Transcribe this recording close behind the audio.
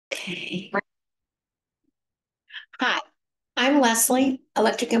Okay. Hi, I'm Leslie,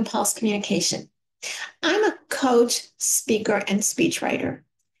 Electric Impulse Communication. I'm a coach, speaker, and speechwriter.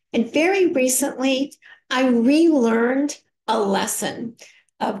 And very recently, I relearned a lesson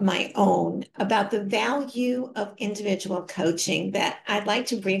of my own about the value of individual coaching that I'd like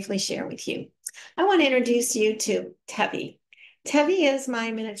to briefly share with you. I want to introduce you to Tevye. Tevye is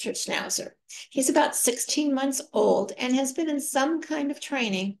my miniature schnauzer. He's about 16 months old and has been in some kind of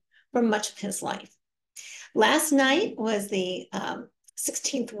training for much of his life. Last night was the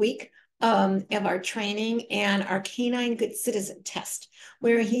 16th week of our training and our Canine Good Citizen test,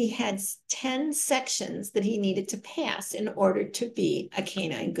 where he had 10 sections that he needed to pass in order to be a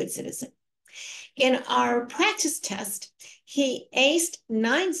Canine Good Citizen. In our practice test, he aced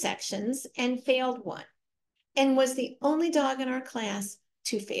 9 sections and failed 1, and was the only dog in our class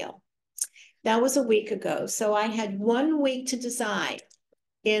to fail. That was a week ago, so I had 1 week to decide,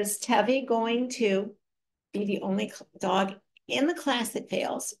 is Tevye going to be the only dog in the class that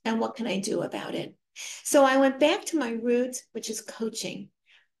fails, and what can I do about it? So I went back to my roots, which is coaching.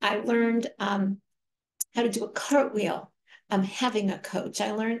 I learned how to do a cartwheel, having a coach.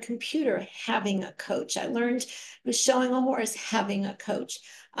 I learned computer, having a coach. I learned showing a horse, having a coach.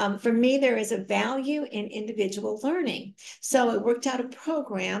 For me, there is a value in individual learning. So I worked out a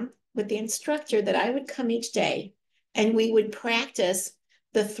program with the instructor that I would come each day and we would practice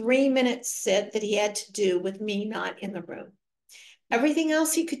the 3-minute sit that he had to do with me not in the room. Everything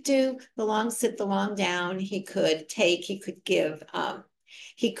else he could do, the long sit, the long down, he could take, he could give,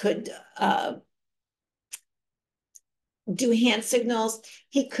 he could do hand signals.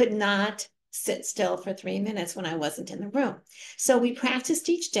 He could not sit still for 3 minutes when I wasn't in the room. So we practiced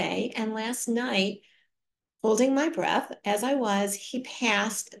each day. And last night, holding my breath as I was, he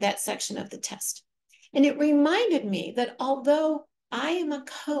passed that section of the test. And it reminded me that although I am a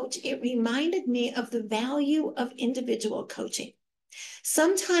coach, it reminded me of the value of individual coaching.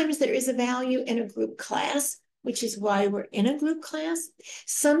 Sometimes there is a value in a group class, which is why we're in a group class.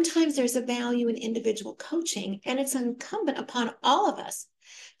 Sometimes there's a value in individual coaching, and it's incumbent upon all of us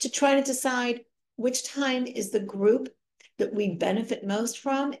to try to decide which time is the group that we benefit most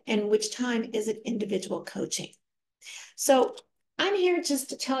from and which time is it individual coaching. So I'm here just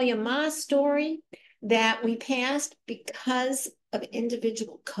to tell you my story that we passed because of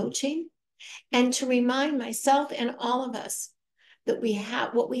individual coaching, and to remind myself and all of us that we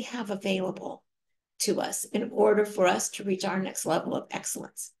have what we have available to us in order for us to reach our next level of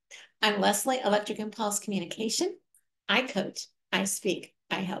excellence. I'm Leslie, Electric Impulse Communication. I coach, I speak,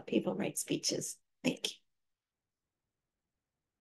 I help people write speeches. Thank you.